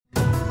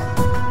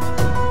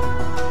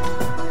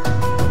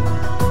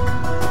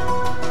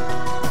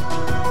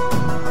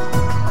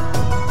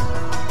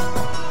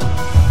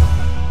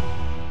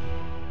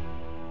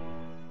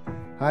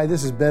Hi,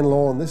 this is Ben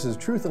Lowell, and this is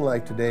Truth and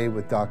Life Today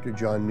with Dr.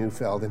 John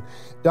Neufeld. And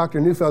Dr.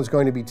 Neufeld is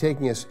going to be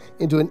taking us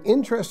into an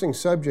interesting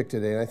subject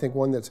today, and I think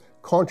one that's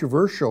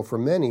controversial for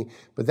many,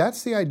 but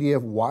that's the idea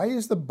of why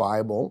is the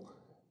Bible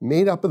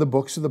made up of the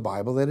books of the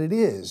Bible that it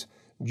is?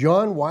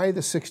 John, why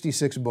the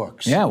 66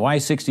 books? Yeah, why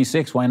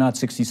 66? Why not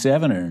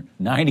 67 or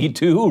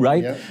 92,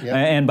 right? Yep.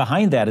 And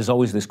behind that is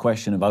always this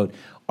question about,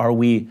 are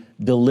we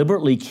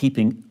deliberately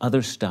keeping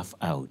other stuff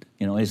out?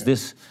 Is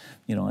this...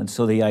 and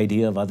so the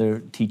idea of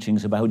other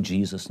teachings about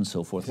Jesus and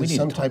so forth. There's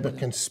some type of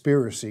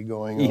conspiracy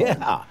going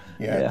on.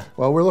 Yeah.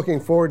 Well, we're looking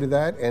forward to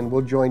that, and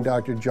we'll join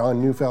Dr.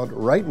 John Neufeld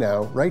right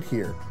now, right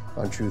here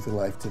on Truth and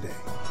Life Today.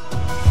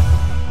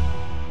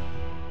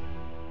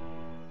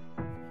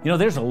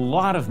 There's a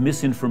lot of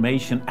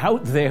misinformation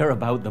out there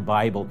about the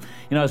Bible.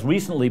 I was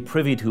recently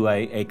privy to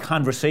a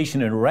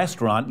conversation in a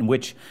restaurant in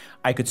which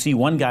I could see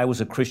one guy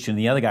was a Christian and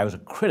the other guy was a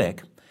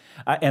critic.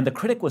 And the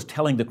critic was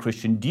telling the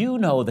Christian, do you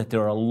know that there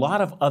are a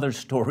lot of other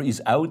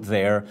stories out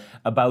there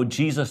about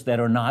Jesus that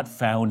are not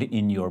found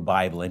in your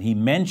Bible? And he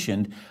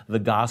mentioned the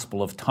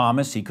Gospel of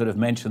Thomas. He could have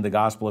mentioned the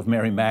Gospel of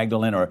Mary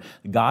Magdalene or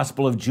the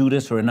Gospel of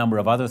Judas or a number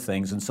of other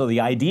things. And so the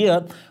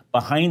idea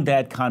behind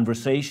that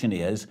conversation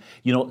is,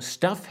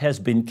 stuff has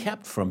been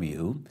kept from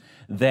you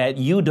that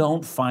you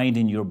don't find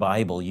in your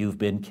Bible. You've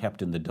been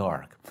kept in the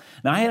dark.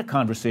 Now, I had a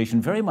conversation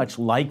very much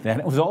like that.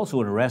 It was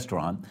also at a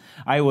restaurant.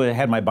 I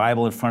had my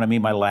Bible in front of me,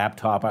 my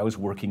laptop. I was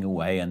working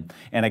away, and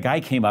a guy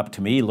came up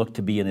to me, he looked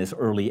to be in his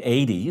early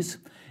 80s,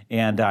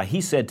 and he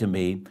said to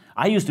me,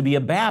 I used to be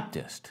a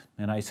Baptist.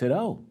 And I said,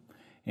 oh.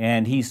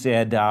 And he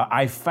said,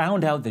 I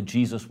found out that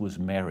Jesus was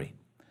married.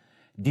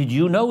 Did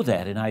you know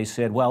that? And I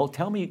said, well,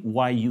 tell me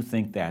why you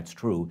think that's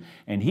true.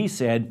 And he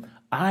said,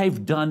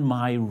 I've done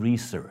my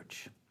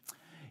research.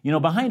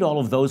 Behind all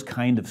of those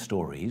kind of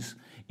stories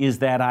is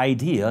that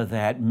idea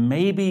that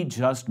maybe,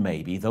 just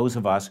maybe, those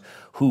of us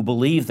who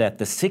believe that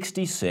the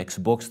 66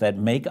 books that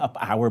make up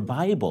our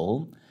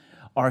Bible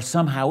are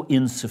somehow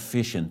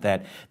insufficient,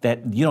 that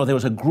there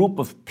was a group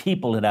of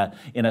people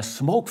in a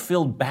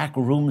smoke-filled back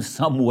room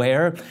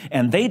somewhere,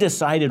 and they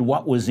decided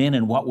what was in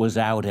and what was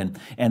out, and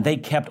they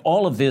kept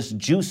all of this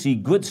juicy,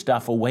 good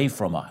stuff away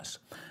from us.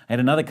 I had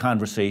another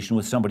conversation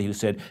with somebody who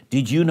said,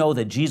 did you know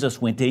that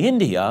Jesus went to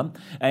India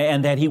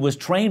and that he was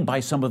trained by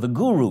some of the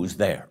gurus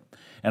there?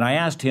 And I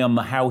asked him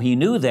how he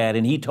knew that,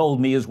 and he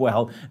told me as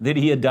well that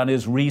he had done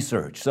his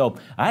research. So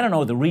I don't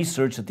know the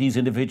research that these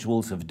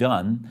individuals have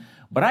done,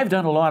 but I've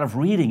done a lot of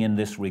reading in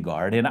this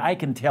regard, and I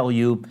can tell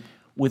you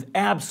with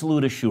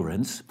absolute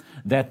assurance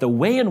that the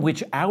way in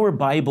which our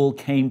Bible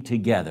came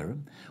together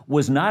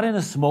was not in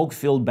a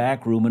smoke-filled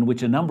back room in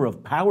which a number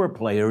of power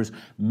players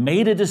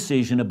made a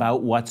decision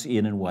about what's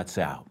in and what's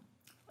out.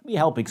 Let me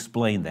help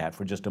explain that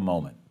for just a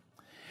moment.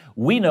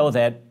 We know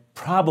that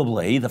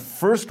probably the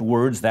first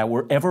words that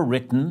were ever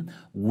written,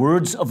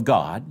 words of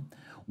God,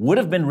 would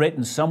have been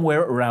written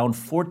somewhere around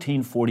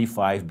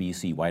 1445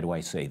 BC. Why do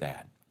I say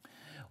that?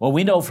 Well,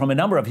 we know from a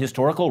number of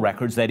historical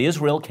records that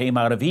Israel came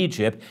out of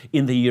Egypt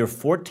in the year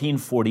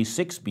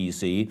 1446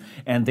 BC,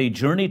 and they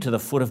journeyed to the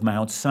foot of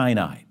Mount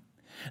Sinai.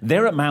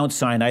 There at Mount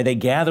Sinai, they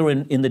gather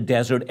in the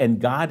desert, and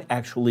God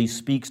actually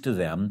speaks to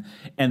them,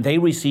 and they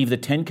receive the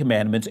Ten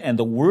Commandments, and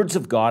the words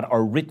of God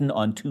are written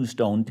on 2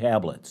 stone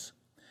tablets.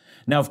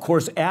 Now, of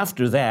course,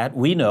 after that,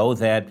 we know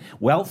that,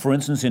 for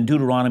instance, in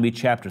Deuteronomy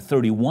chapter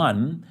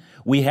 31,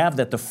 we have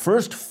that the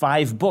first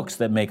 5 books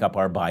that make up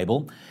our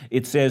Bible,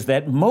 it says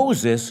that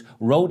Moses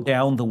wrote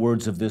down the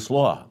words of this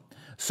law.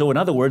 So in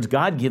other words,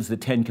 God gives the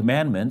 10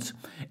 Commandments,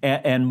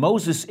 and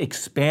Moses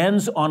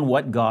expands on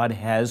what God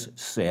has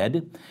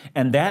said,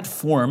 and that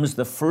forms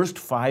the first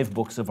 5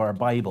 books of our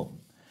Bible.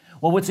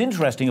 Well, what's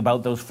interesting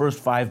about those first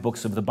 5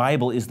 books of the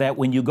Bible is that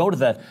when you go to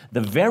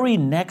the very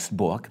next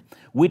book,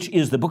 which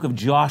is the book of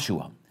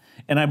Joshua,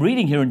 and I'm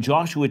reading here in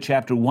Joshua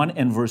chapter 1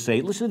 and verse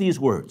 8, listen to these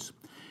words.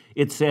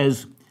 It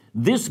says,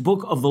 this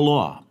book of the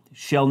law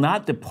shall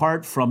not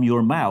depart from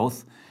your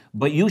mouth,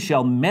 but you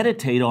shall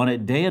meditate on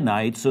it day and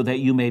night, so that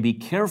you may be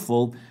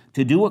careful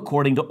to do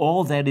according to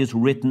all that is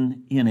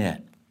written in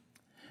it.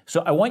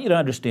 So I want you to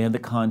understand the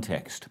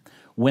context.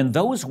 When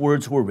those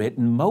words were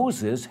written,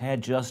 Moses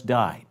had just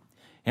died.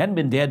 He hadn't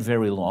been dead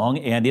very long,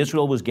 and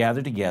Israel was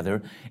gathered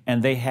together,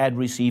 and they had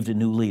received a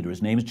new leader.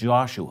 His name is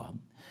Joshua.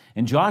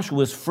 And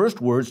Joshua's first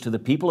words to the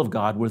people of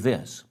God were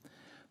this: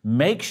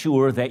 make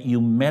sure that you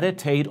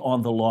meditate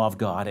on the law of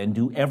God and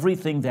do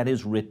everything that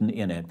is written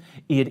in it.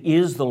 It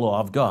is the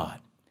law of God.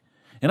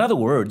 In other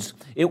words,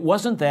 it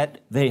wasn't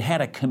that they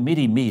had a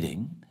committee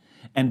meeting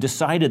and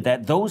decided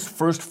that those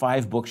first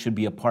 5 books should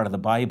be a part of the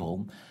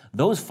Bible.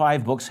 Those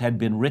 5 books had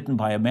been written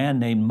by a man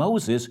named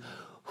Moses,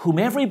 whom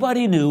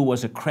everybody knew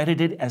was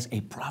accredited as a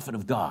prophet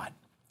of God.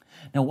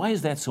 Now, why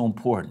is that so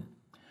important?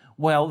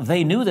 Well,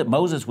 they knew that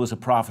Moses was a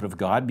prophet of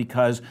God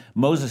because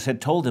Moses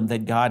had told them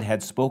that God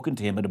had spoken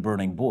to him at a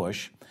burning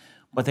bush.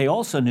 But they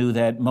also knew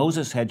that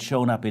Moses had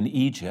shown up in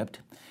Egypt,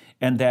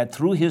 and that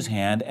through his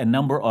hand a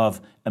number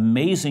of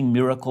amazing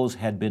miracles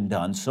had been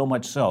done, so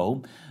much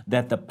so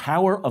that the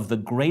power of the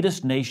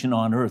greatest nation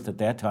on earth at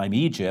that time,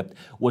 Egypt,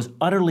 was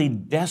utterly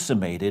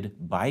decimated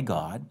by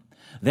God.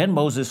 Then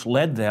Moses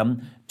led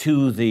them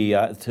to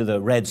the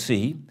Red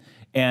Sea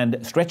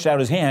and stretched out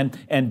his hand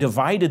and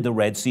divided the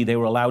Red Sea. They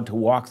were allowed to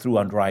walk through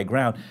on dry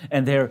ground.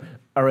 And there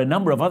are a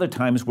number of other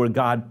times where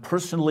God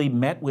personally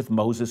met with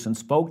Moses and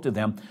spoke to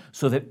them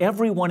so that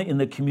everyone in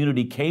the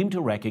community came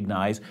to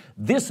recognize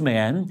this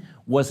man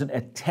was an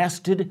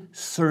attested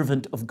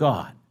servant of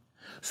God.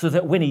 So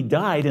that when he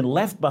died and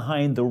left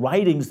behind the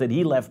writings that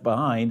he left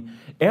behind,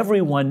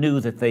 everyone knew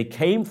that they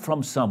came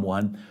from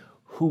someone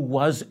who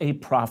was a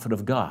prophet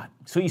of God.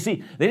 So you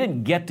see, they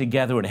didn't get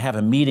together and have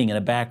a meeting in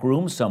a back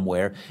room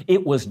somewhere.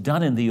 It was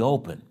done in the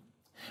open.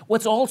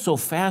 What's also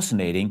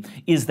fascinating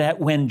is that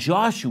when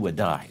Joshua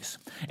dies,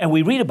 and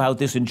we read about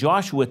this in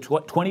Joshua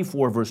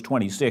 24, verse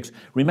 26,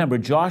 remember,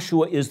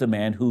 Joshua is the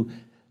man who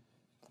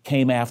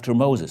came after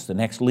Moses, the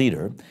next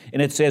leader,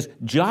 and it says,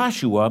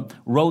 Joshua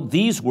wrote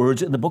these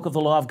words in the book of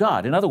the law of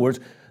God. In other words,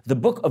 the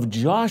book of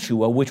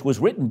Joshua, which was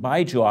written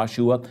by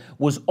Joshua,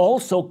 was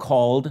also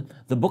called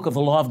the book of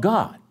the law of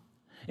God.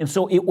 And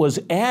so it was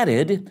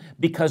added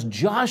because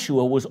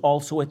Joshua was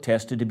also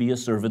attested to be a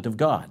servant of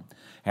God.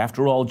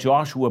 After all,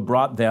 Joshua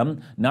brought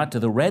them not to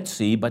the Red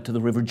Sea, but to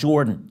the River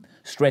Jordan,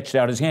 stretched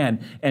out his hand,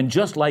 and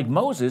just like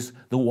Moses,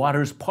 the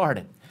waters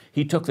parted.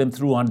 He took them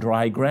through on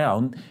dry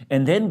ground,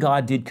 and then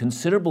God did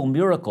considerable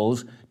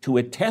miracles to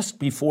attest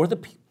before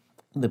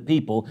the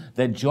people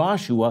that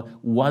Joshua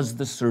was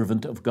the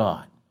servant of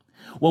God.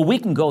 Well, we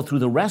can go through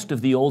the rest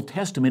of the Old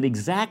Testament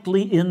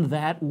exactly in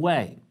that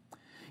way.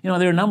 You know,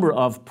 there are a number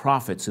of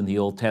prophets in the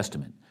Old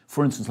Testament.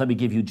 For instance, let me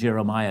give you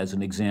Jeremiah as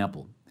an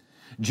example.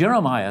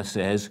 Jeremiah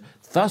says,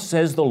 "Thus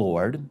says the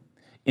Lord,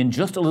 in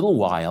just a little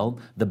while,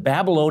 the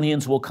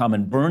Babylonians will come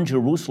and burn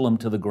Jerusalem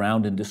to the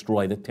ground and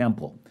destroy the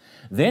temple.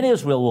 Then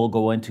Israel will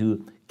go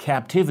into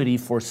captivity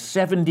for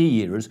 70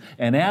 years,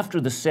 and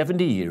after the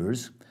 70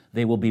 years,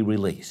 they will be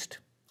released."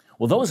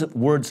 Well, those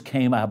words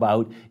came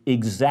about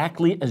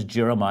exactly as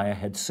Jeremiah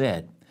had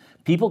said.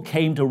 People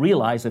came to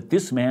realize that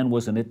this man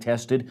was an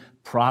attested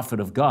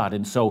prophet of God.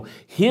 And so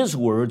his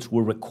words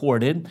were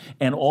recorded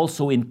and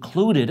also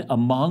included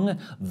among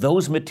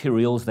those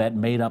materials that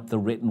made up the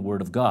written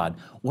word of God.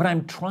 What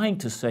I'm trying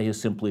to say is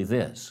simply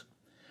this.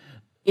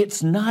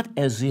 It's not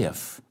as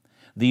if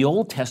the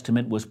Old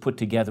Testament was put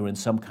together in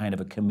some kind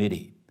of a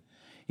committee.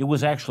 It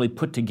was actually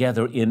put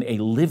together in a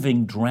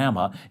living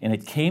drama, and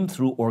it came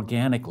through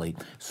organically,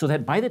 so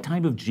that by the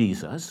time of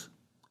Jesus,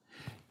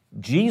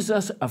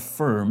 Jesus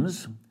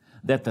affirms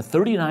that the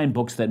 39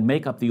 books that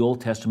make up the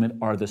Old Testament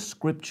are the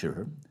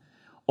Scripture.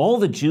 All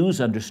the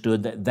Jews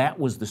understood that that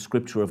was the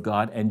Scripture of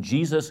God, and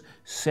Jesus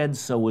said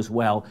so as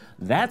well.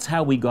 That's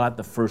how we got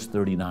the first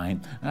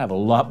 39. I have a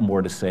lot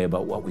more to say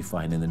about what we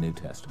find in the New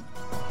Testament.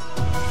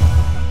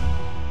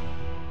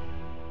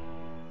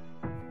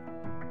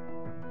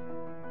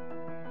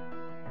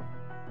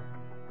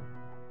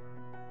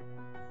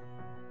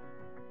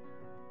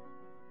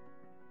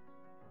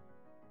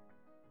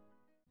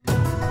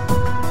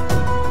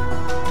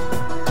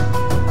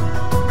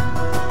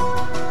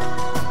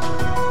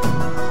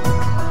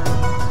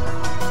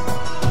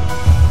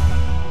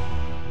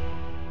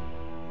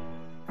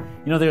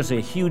 You know, there's a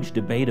huge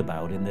debate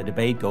about it, and the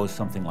debate goes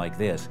something like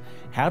this.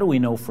 How do we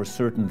know for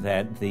certain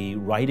that the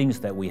writings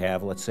that we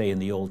have, let's say in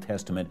the Old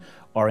Testament,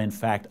 are in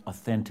fact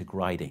authentic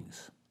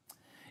writings?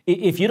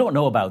 If you don't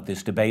know about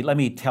this debate, let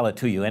me tell it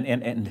to you,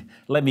 and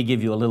let me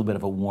give you a little bit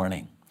of a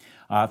warning.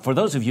 For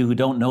those of you who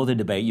don't know the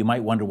debate, you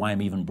might wonder why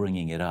I'm even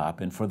bringing it up.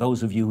 And for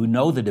those of you who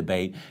know the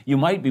debate, you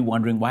might be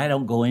wondering why I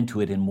don't go into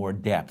it in more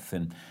depth.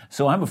 And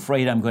so I'm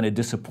afraid I'm going to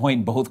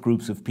disappoint both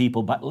groups of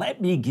people, but let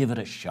me give it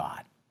a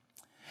shot.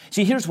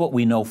 See, here's what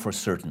we know for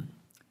certain.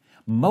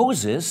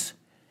 Moses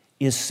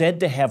is said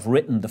to have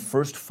written the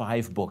first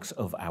 5 books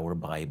of our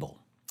Bible.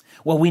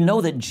 Well, we know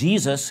that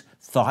Jesus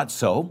thought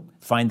so.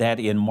 Find that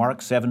in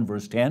Mark 7,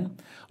 verse 10,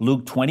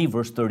 Luke 20,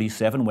 verse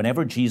 37.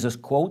 Whenever Jesus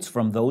quotes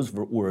from those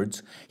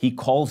words, he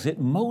calls it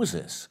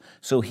Moses.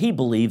 So he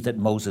believed that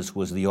Moses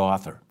was the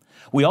author.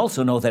 We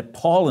also know that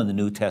Paul in the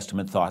New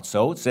Testament thought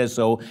so. It says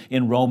so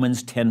in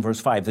Romans 10, verse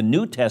 5. The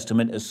New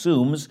Testament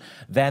assumes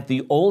that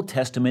the Old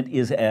Testament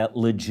is a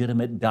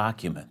legitimate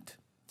document.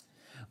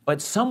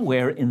 But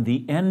somewhere in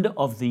the end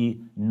of the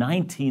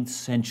 19th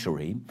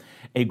century,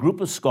 a group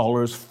of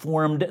scholars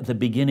formed the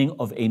beginning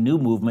of a new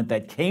movement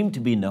that came to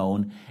be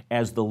known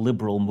as the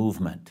liberal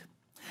movement.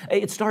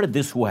 It started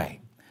this way.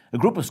 A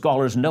group of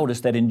scholars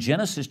noticed that in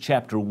Genesis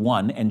chapter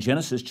 1 and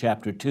Genesis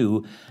chapter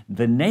 2,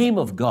 the name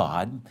of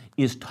God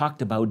is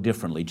talked about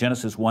differently.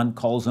 Genesis 1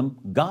 calls him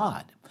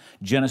God.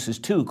 Genesis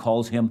 2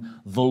 calls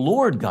him the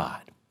Lord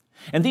God.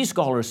 And these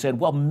scholars said,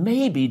 well,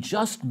 maybe,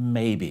 just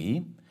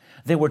maybe,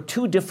 There were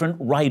two different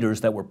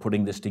writers that were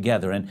putting this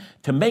together. And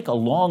to make a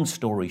long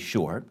story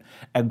short,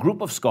 a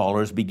group of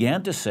scholars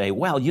began to say,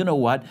 well, you know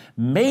what?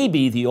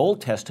 Maybe the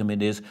Old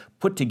Testament is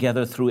put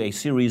together through a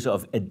series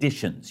of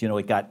editions.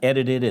 It got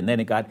edited, and then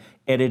it got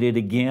edited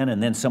again,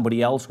 and then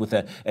somebody else with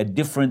a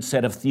different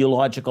set of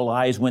theological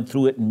eyes went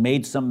through it and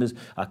made some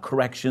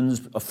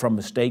corrections from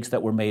mistakes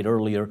that were made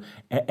earlier,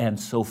 and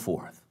so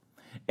forth.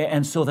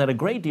 And so that a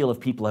great deal of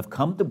people have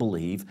come to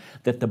believe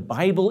that the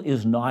Bible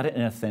is not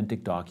an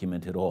authentic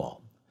document at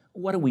all.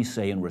 What do we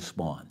say in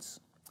response?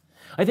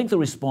 I think the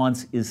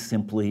response is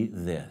simply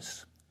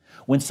this.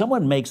 When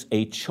someone makes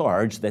a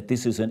charge that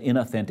this is an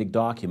inauthentic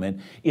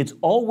document, it's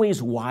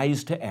always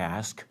wise to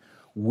ask,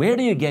 where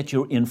do you get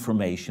your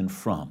information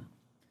from?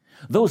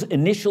 Those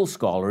initial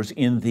scholars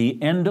in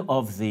the end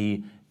of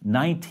the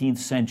 19th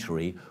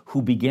century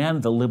who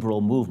began the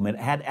liberal movement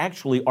had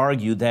actually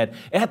argued that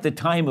at the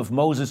time of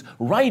Moses,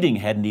 writing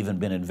hadn't even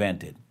been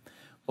invented.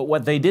 But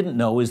what they didn't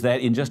know is that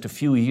in just a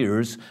few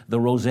years, the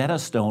Rosetta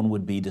Stone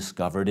would be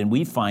discovered, and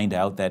we find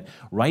out that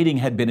writing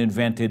had been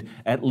invented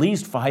at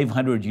least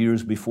 500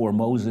 years before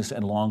Moses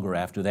and longer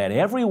after that.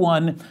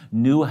 Everyone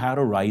knew how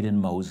to write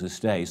in Moses'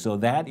 day, so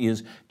that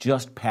is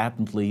just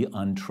patently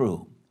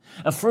untrue.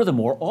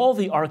 Furthermore, all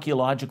the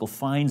archaeological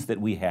finds that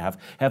we have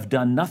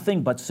done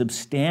nothing but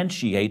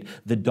substantiate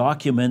the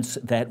documents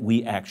that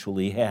we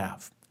actually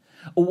have.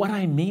 What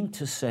I mean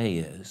to say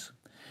is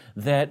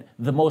that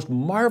the most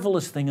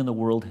marvelous thing in the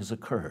world has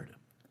occurred.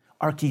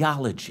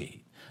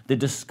 Archaeology, the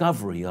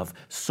discovery of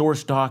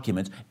source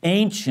documents,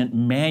 ancient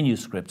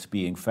manuscripts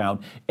being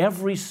found,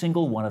 every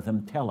single one of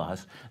them tell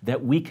us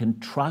that we can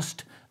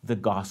trust the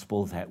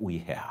gospel that we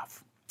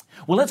have.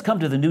 Well, let's come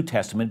to the New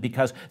Testament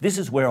because this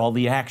is where all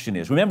the action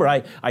is. Remember,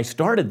 I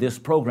started this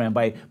program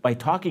by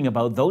talking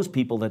about those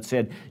people that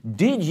said,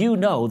 did you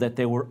know that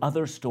there were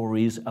other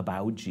stories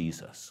about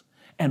Jesus?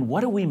 And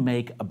what do we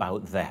make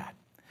about that?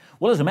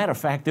 Well, as a matter of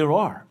fact, there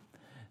are.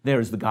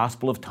 There's the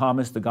Gospel of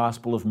Thomas, the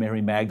Gospel of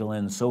Mary Magdalene,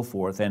 and so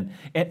forth. And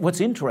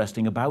what's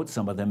interesting about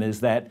some of them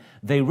is that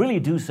they really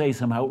do say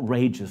some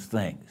outrageous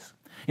things.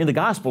 In the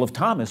Gospel of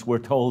Thomas, we're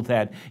told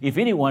that if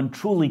anyone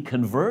truly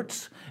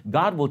converts,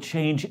 God will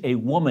change a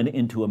woman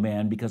into a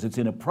man because it's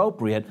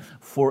inappropriate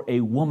for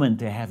a woman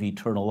to have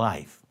eternal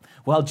life.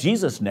 Well,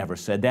 Jesus never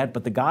said that,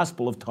 but the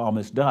Gospel of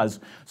Thomas does.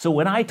 So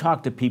when I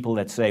talk to people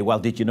that say, well,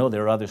 did you know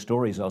there are other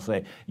stories? I'll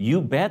say, you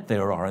bet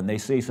there are, and they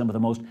say some of the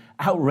most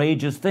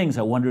outrageous things.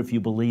 I wonder if you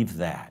believe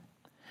that.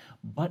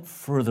 But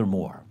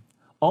furthermore,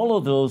 all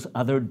of those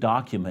other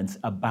documents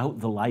about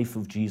the life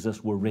of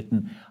Jesus were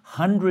written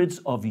hundreds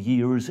of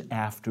years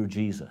after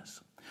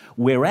Jesus.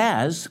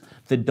 Whereas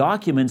the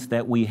documents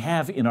that we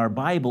have in our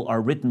Bible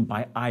are written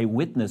by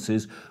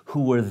eyewitnesses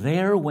who were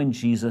there when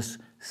Jesus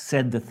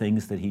said the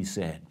things that he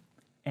said.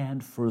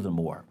 And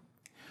furthermore,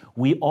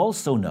 we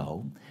also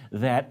know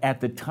that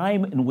at the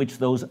time in which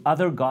those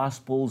other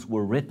Gospels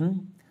were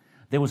written,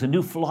 there was a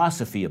new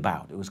philosophy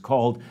about. It was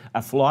called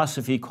a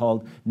philosophy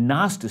called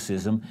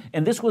Gnosticism,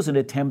 and this was an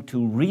attempt to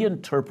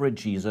reinterpret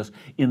Jesus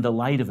in the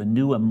light of a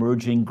new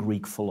emerging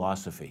Greek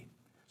philosophy.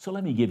 So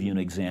let me give you an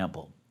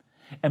example.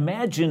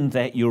 Imagine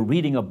that you're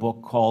reading a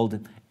book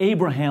called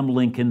Abraham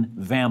Lincoln,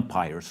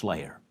 Vampire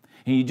Slayer.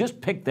 And you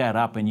just pick that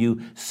up and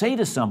you say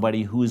to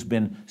somebody who's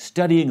been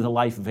studying the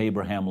life of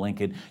Abraham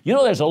Lincoln, you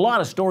know, there's a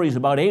lot of stories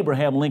about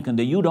Abraham Lincoln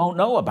that you don't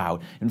know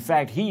about. In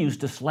fact, he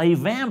used to slay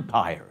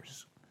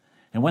vampires.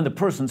 And when the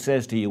person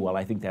says to you, well,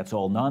 I think that's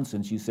all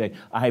nonsense, you say,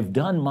 I've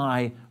done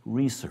my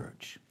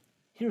research.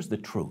 Here's the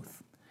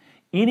truth.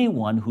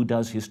 Anyone who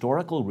does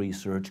historical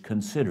research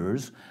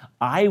considers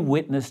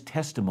eyewitness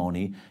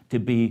testimony to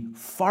be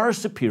far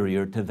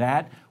superior to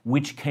that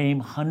which came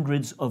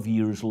hundreds of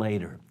years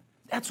later.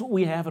 That's what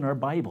we have in our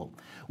Bible.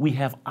 We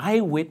have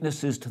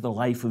eyewitnesses to the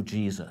life of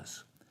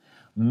Jesus.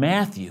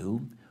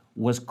 Matthew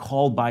was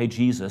called by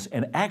Jesus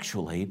and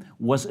actually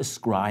was a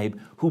scribe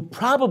who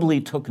probably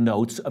took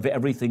notes of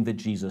everything that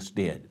Jesus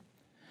did.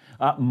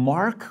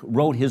 Mark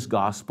wrote his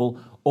gospel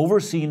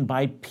overseen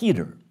by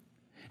Peter.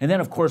 And then,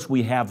 of course,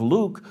 we have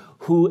Luke,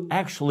 who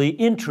actually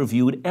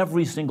interviewed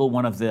every single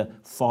one of the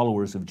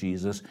followers of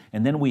Jesus.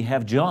 And then we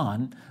have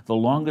John, the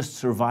longest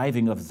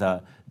surviving of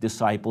the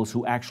disciples,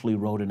 who actually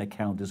wrote an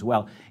account as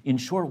well. In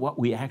short, what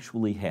we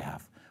actually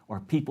have are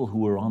people who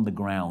were on the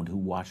ground who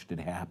watched it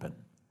happen.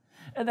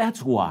 And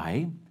that's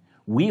why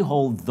we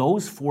hold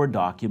those 4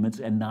 documents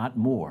and not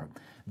more.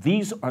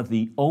 These are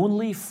the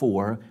only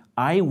 4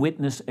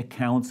 eyewitness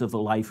accounts of the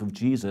life of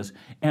Jesus,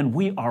 and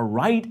we are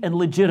right and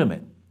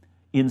legitimate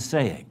in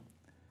saying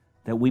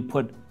that we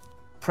put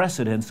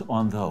precedence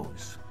on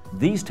those.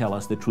 These tell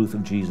us the truth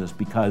of Jesus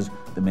because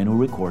the men who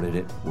recorded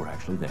it were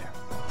actually there.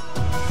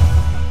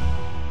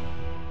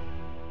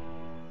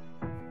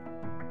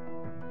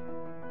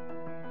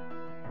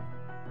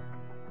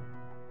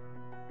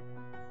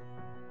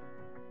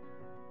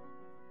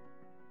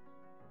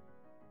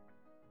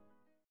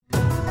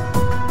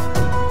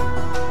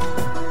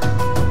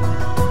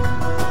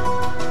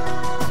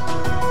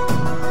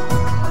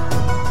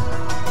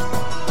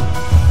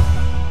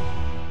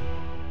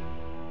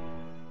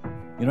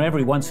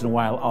 every once in a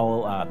while,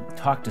 I'll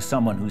talk to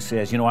someone who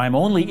says, I'm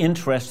only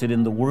interested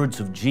in the words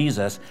of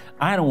Jesus.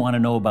 I don't want to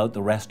know about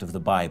the rest of the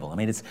Bible. I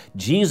mean, it's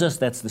Jesus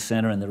that's the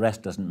center and the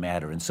rest doesn't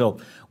matter. And so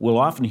we'll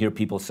often hear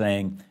people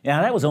saying,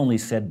 that was only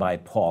said by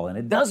Paul, and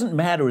it doesn't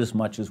matter as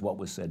much as what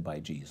was said by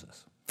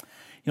Jesus.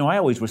 I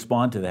always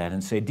respond to that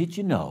and say, did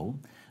you know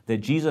that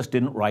Jesus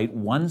didn't write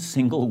one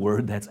single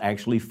word that's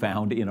actually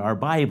found in our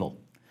Bible?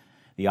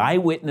 The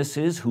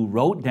eyewitnesses who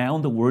wrote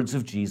down the words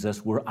of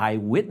Jesus were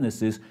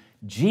eyewitnesses.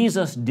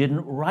 Jesus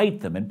didn't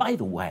write them. And by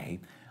the way,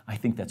 I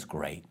think that's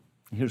great.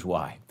 Here's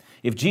why.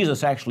 If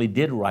Jesus actually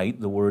did write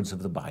the words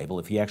of the Bible,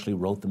 if he actually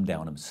wrote them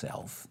down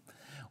himself,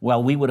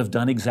 well, we would have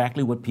done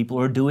exactly what people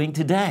are doing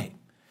today,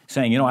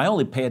 saying, I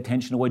only pay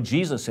attention to what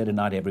Jesus said and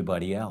not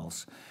everybody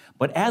else.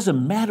 But as a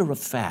matter of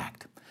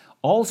fact,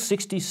 all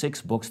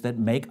 66 books that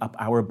make up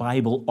our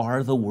Bible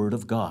are the Word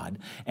of God,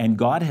 and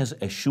God has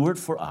assured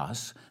for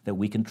us that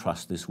we can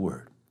trust this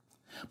Word.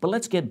 But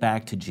let's get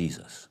back to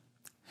Jesus.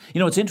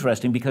 It's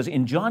interesting because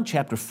in John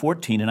chapter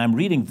 14, and I'm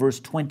reading verse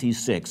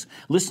 26,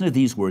 listen to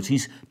these words.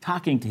 He's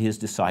talking to his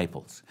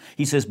disciples.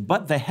 He says,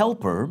 "But the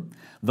Helper,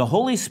 the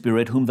Holy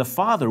Spirit, whom the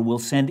Father will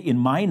send in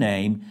my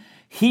name,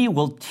 he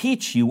will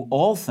teach you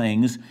all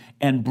things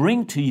and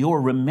bring to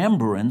your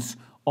remembrance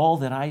all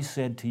that I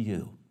said to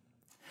you."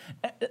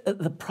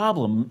 The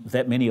problem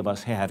that many of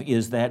us have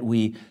is that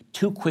we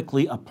too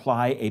quickly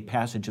apply a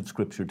passage of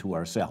Scripture to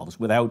ourselves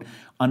without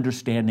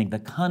understanding the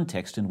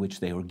context in which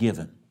they were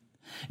given.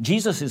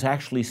 Jesus is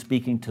actually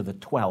speaking to the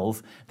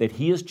 12 that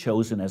he has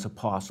chosen as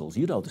apostles.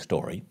 You know the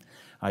story.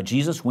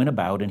 Jesus went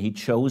about and he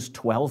chose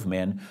 12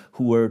 men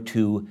who were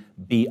to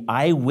be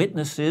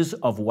eyewitnesses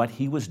of what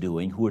he was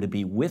doing, who were to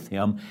be with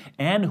him,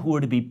 and who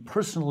were to be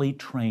personally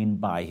trained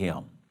by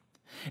him.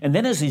 And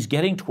then as he's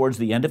getting towards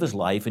the end of his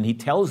life and he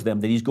tells them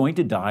that he's going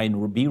to die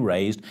and be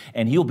raised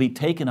and he'll be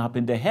taken up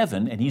into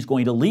heaven and he's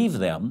going to leave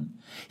them,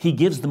 he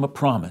gives them a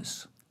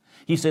promise.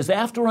 He says,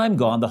 after I'm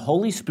gone, the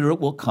Holy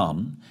Spirit will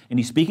come, and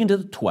he's speaking to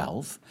the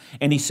 12,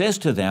 and he says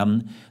to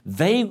them,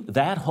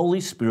 that Holy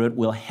Spirit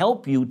will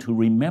help you to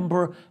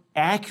remember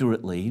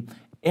accurately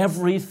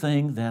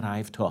everything that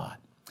I've taught.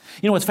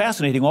 What's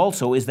fascinating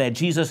also is that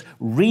Jesus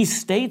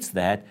restates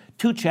that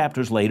 2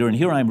 chapters later, and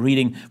here I'm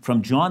reading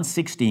from John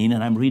 16,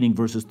 and I'm reading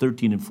verses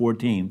 13 and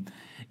 14.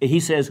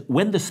 He says,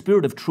 "When the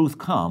Spirit of truth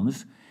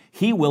comes,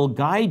 he will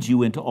guide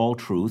you into all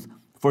truth,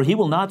 for he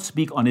will not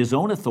speak on his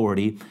own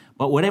authority,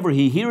 but whatever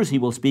he hears he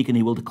will speak, and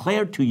he will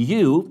declare to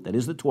you," that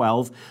is the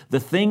 12, "the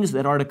things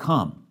that are to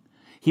come.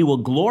 He will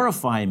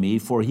glorify me,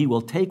 for he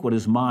will take what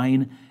is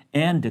mine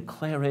and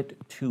declare it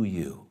to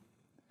you."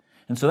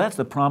 And so that's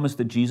the promise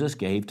that Jesus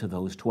gave to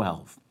those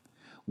 12.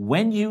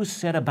 When you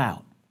set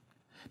about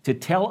to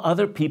tell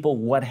other people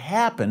what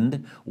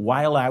happened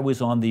while I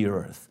was on the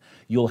earth,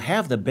 you'll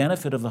have the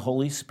benefit of the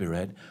Holy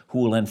Spirit who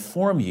will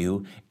inform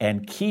you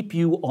and keep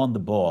you on the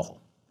ball.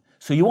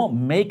 So you won't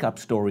make up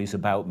stories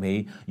about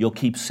me. You'll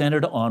keep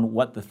centered on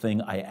what the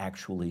thing I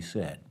actually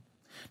said.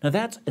 Now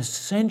that's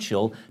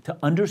essential to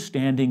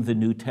understanding the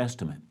New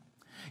Testament.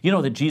 You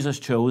know that Jesus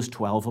chose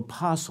 12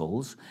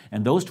 apostles,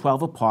 and those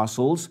 12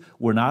 apostles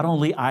were not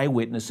only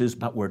eyewitnesses,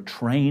 but were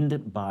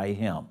trained by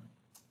him.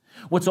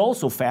 What's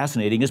also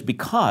fascinating is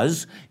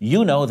because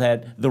you know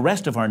that the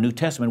rest of our New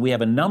Testament, we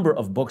have a number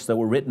of books that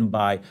were written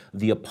by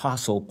the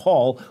Apostle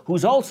Paul,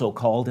 who's also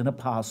called an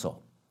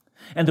apostle.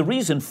 And the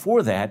reason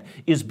for that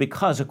is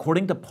because,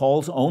 according to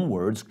Paul's own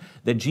words,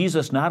 that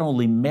Jesus not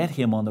only met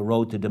him on the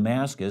road to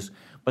Damascus,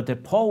 but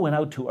that Paul went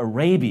out to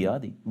Arabia.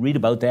 Read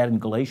about that in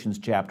Galatians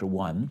chapter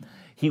 1.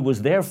 He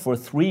was there for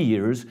 3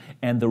 years,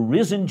 and the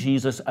risen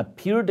Jesus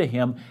appeared to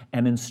him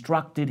and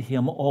instructed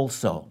him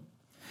also.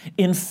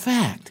 In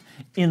fact,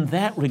 in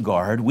that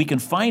regard, we can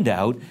find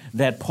out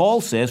that Paul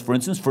says, for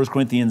instance, 1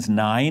 Corinthians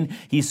 9,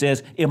 he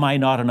says, "Am I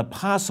not an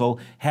apostle?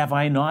 Have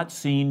I not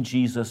seen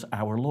Jesus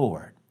our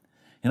Lord?"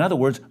 In other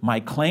words, my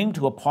claim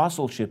to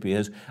apostleship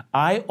is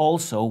I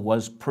also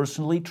was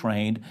personally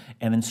trained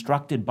and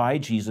instructed by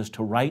Jesus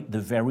to write the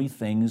very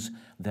things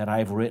that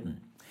I've written.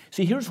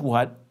 See, here's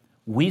what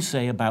we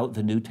say about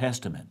the New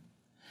Testament.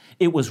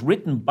 It was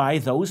written by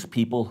those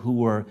people who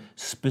were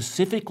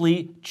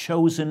specifically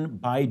chosen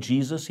by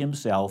Jesus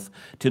himself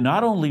to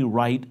not only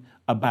write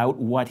about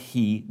what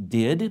he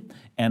did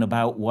and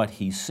about what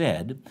he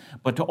said,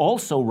 but to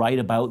also write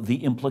about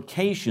the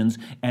implications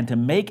and to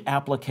make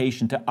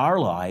application to our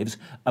lives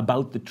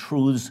about the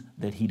truths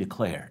that he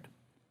declared.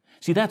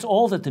 See, that's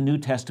all that the New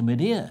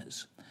Testament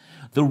is.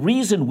 The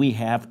reason we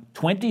have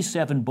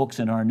 27 books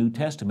in our New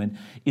Testament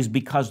is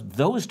because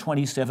those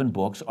 27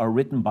 books are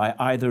written by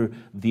either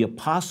the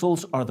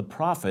apostles or the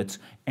prophets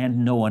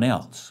and no one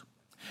else.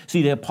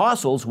 See, the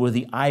apostles were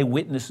the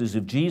eyewitnesses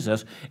of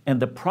Jesus, and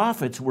the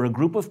prophets were a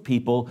group of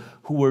people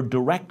who were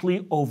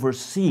directly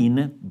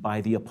overseen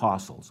by the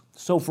apostles.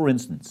 So, for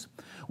instance,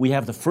 we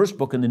have the first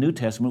book in the New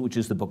Testament, which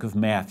is the book of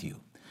Matthew.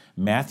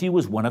 Matthew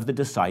was one of the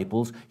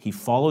disciples. He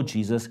followed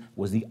Jesus,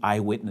 was the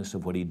eyewitness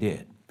of what he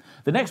did.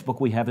 The next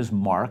book we have is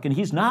Mark, and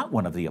he's not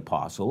one of the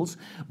apostles,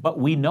 but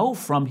we know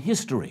from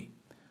history,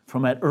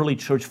 from an early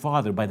church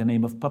father by the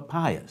name of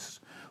Papias,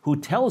 who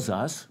tells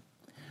us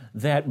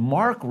that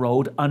Mark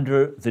wrote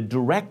under the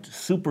direct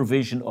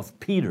supervision of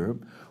Peter,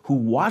 who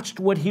watched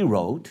what he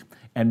wrote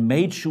and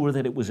made sure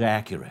that it was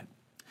accurate.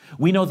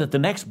 We know that the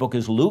next book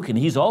is Luke, and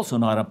he's also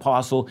not an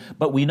apostle,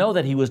 but we know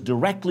that he was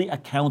directly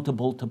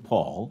accountable to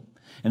Paul.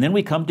 And then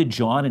we come to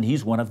John, and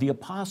he's one of the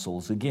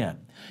apostles again.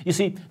 You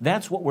see,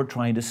 that's what we're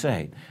trying to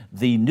say.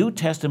 The New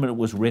Testament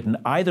was written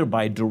either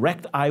by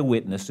direct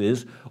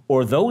eyewitnesses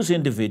or those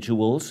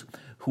individuals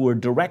who were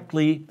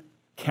directly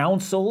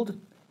counseled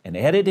and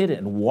edited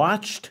and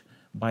watched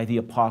by the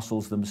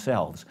apostles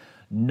themselves.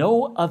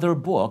 No other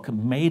book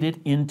made it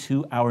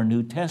into our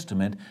New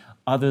Testament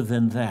other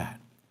than that.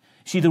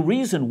 See, the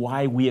reason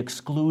why we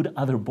exclude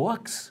other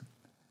books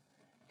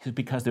is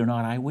because they're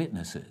not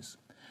eyewitnesses.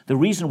 The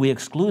reason we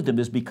exclude them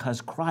is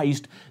because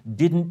Christ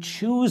didn't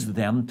choose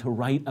them to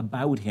write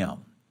about him.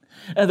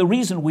 And the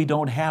reason we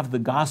don't have the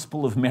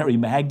Gospel of Mary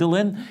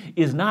Magdalene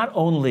is not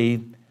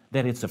only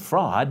that it's a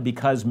fraud,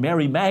 because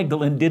Mary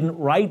Magdalene didn't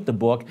write the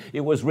book.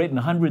 It was written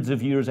hundreds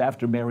of years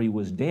after Mary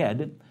was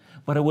dead,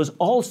 but it was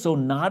also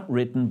not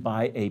written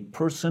by a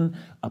person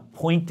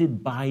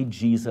appointed by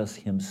Jesus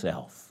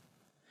himself.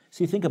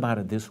 See, think about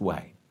it this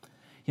way.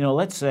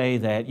 Let's say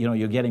that,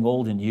 you're getting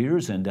old in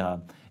years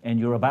and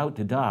you're about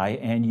to die,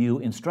 and you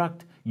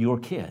instruct your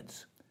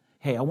kids,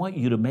 hey, I want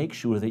you to make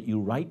sure that you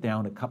write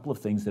down a couple of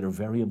things that are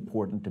very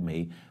important to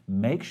me.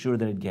 Make sure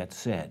that it gets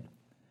said.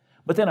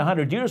 But then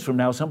 100 years from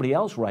now, somebody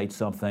else writes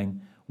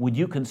something. Would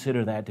you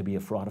consider that to be a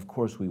fraud? Of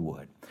course we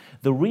would.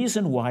 The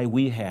reason why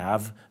we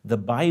have the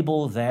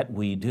Bible that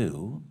we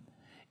do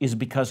is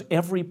because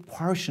every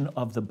portion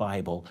of the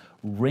Bible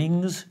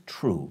rings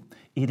true.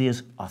 It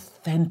is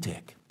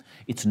authentic.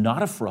 It's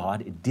not a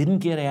fraud. It didn't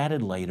get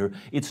added later.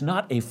 It's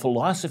not a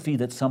philosophy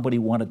that somebody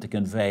wanted to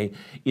convey.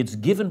 It's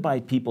given by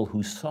people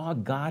who saw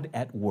God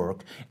at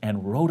work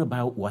and wrote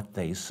about what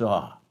they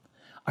saw.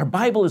 Our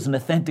Bible is an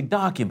authentic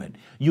document.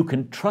 You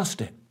can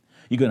trust it.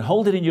 You can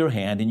hold it in your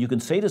hand and you can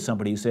say to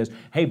somebody who says,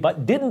 hey,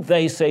 but didn't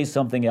they say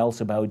something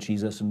else about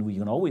Jesus? And we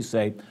can always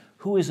say,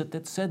 who is it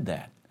that said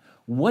that?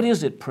 What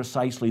is it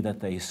precisely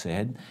that they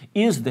said?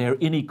 Is there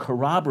any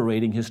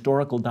corroborating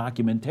historical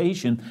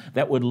documentation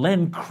that would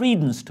lend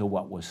credence to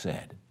what was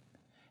said?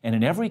 And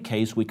in every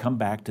case, we come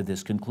back to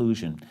this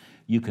conclusion.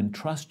 You can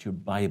trust your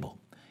Bible.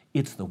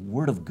 It's the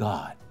Word of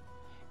God.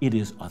 It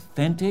is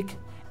authentic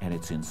and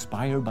it's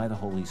inspired by the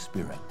Holy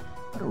Spirit.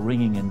 What a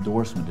ringing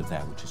endorsement of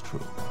that which is true.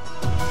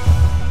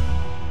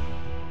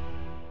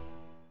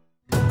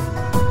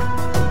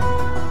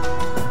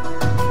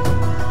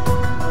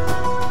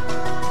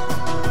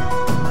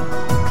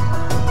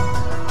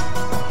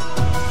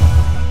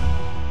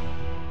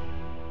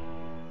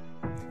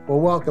 Well,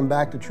 welcome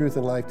back to Truth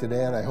and Life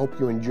Today, and I hope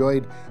you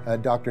enjoyed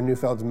Dr.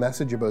 Neufeld's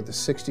message about the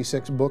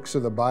 66 books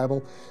of the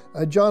Bible.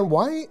 John,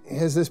 why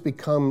has this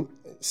become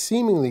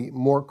seemingly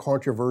more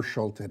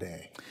controversial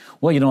today?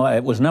 Well,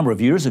 it was a number of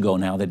years ago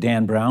now that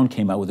Dan Brown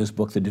came out with this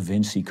book, The Da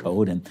Vinci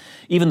Code, and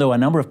even though a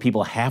number of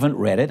people haven't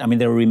read it,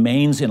 there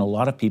remains in a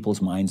lot of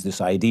people's minds this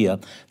idea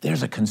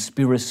there's a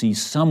conspiracy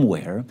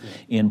somewhere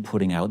in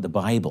putting out the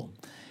Bible.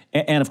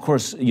 And of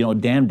course,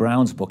 Dan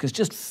Brown's book is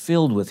just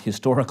filled with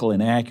historical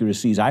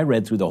inaccuracies. I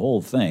read through the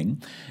whole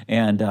thing,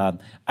 and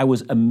I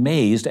was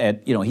amazed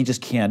at, he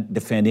just can't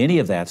defend any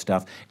of that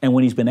stuff. And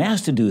when he's been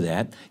asked to do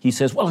that, he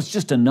says, well, it's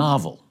just a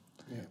novel.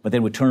 Yeah. But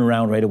then would turn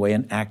around right away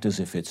and act as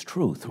if it's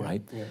truth,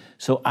 right? Yeah.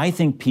 So I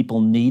think people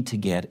need to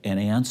get an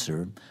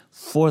answer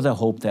for the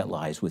hope that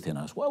lies within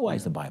us. Well, why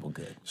is the Bible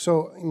good?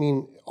 So,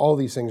 all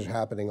these things are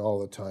happening all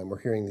the time. We're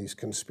hearing these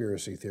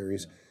conspiracy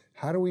theories.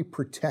 How do we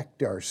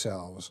protect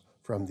ourselves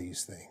from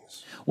these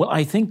things? Well,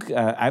 I think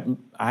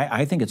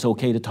I think it's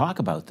okay to talk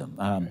about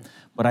them,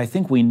 but I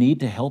think we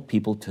need to help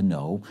people to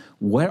know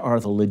where are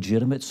the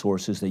legitimate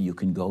sources that you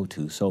can go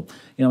to. So,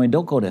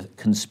 don't go to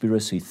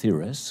conspiracy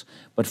theorists,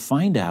 but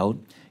find out,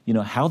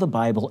 how the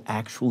Bible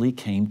actually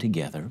came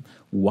together.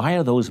 Why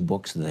are those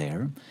books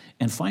there?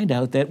 And find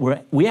out that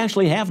we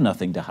actually have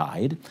nothing to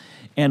hide.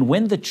 And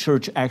when the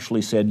church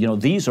actually said,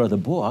 these are the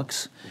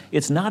books,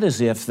 it's not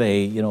as if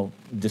they,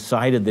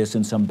 decided this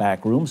in some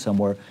back room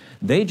somewhere.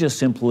 They just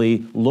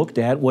simply looked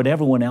at what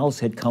everyone else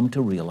had come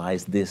to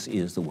realize, this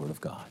is the Word of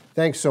God.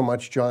 Thanks so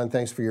much, John.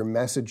 Thanks for your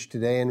message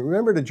today. And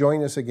remember to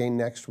join us again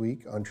next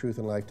week on Truth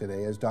and Life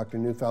Today as Dr.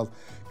 Neufeld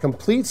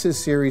completes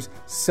his series,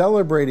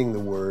 Celebrating the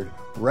Word,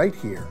 right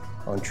here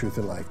on Truth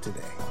and Life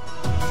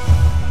Today.